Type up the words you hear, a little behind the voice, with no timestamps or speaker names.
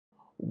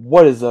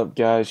What is up,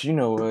 guys? You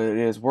know what it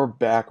is. We're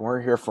back.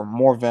 We're here for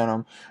more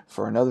Venom,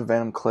 for another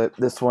Venom clip.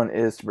 This one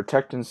is to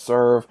protect and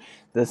serve.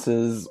 This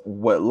is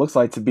what looks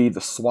like to be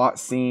the SWAT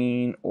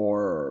scene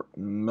or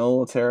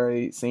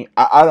military scene.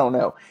 I don't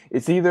know.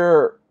 It's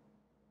either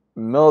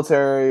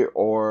military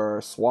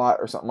or SWAT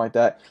or something like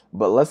that.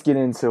 But let's get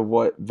into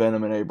what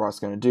Venom and A-Brock's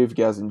going to do. If you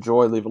guys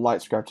enjoy, leave a like,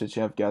 subscribe to the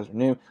channel if you guys are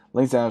new.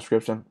 Links down in the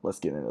description. Let's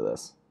get into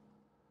this.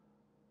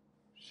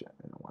 Shit,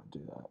 I don't want to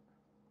do that.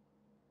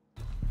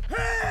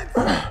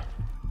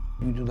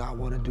 You do not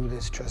want to do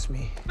this, trust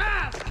me.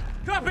 Mask!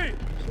 Copy!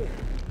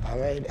 All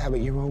right, have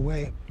it your own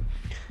way.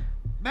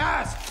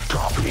 Mask!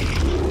 Copy.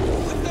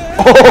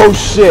 Oh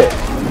shit!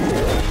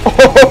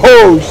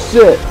 Oh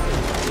shit!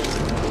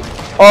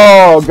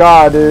 Oh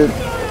god, dude!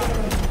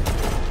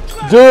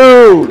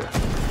 Dude!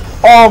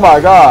 Oh my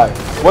god!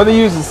 What, they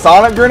using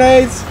sonic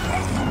grenades?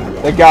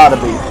 They gotta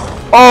be.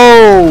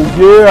 Oh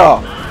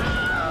yeah!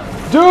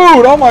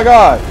 Dude! Oh my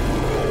god!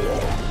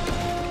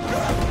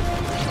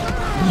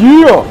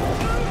 Yeah!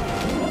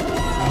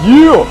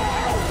 Yeah!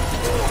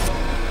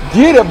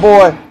 Get it,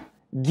 boy!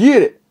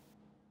 Get it!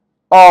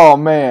 Oh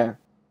man,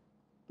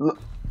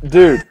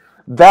 dude,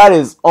 that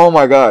is, oh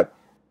my god,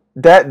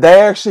 that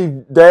they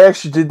actually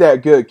did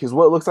that good, because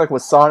what it looks like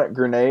with sonic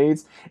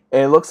grenades,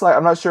 and it looks like,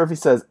 I'm not sure if he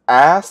says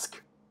ask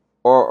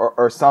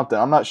or something.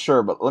 I'm not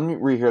sure, but let me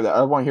rehear that.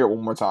 I want to hear it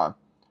one more time.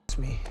 It's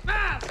me.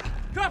 Mask!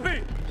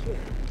 Copy!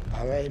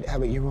 All right,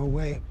 have it your own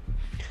way.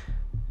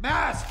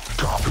 Mask!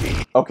 Copy.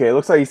 Okay, it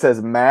looks like he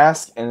says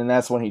mask, and then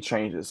that's when he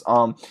changes.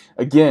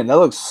 Again, that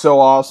looks so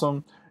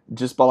awesome,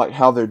 just by like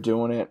how they're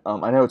doing it.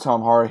 I know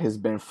Tom Hardy has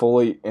been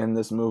fully in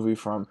this movie,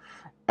 from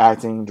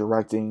acting,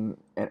 directing,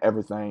 and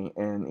everything,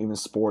 and even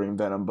sporting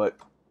Venom. But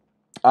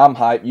I'm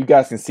hyped. You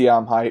guys can see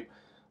I'm hyped.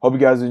 Hope you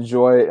guys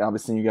enjoy it, and I'll be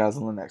seeing you guys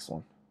on the next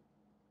one.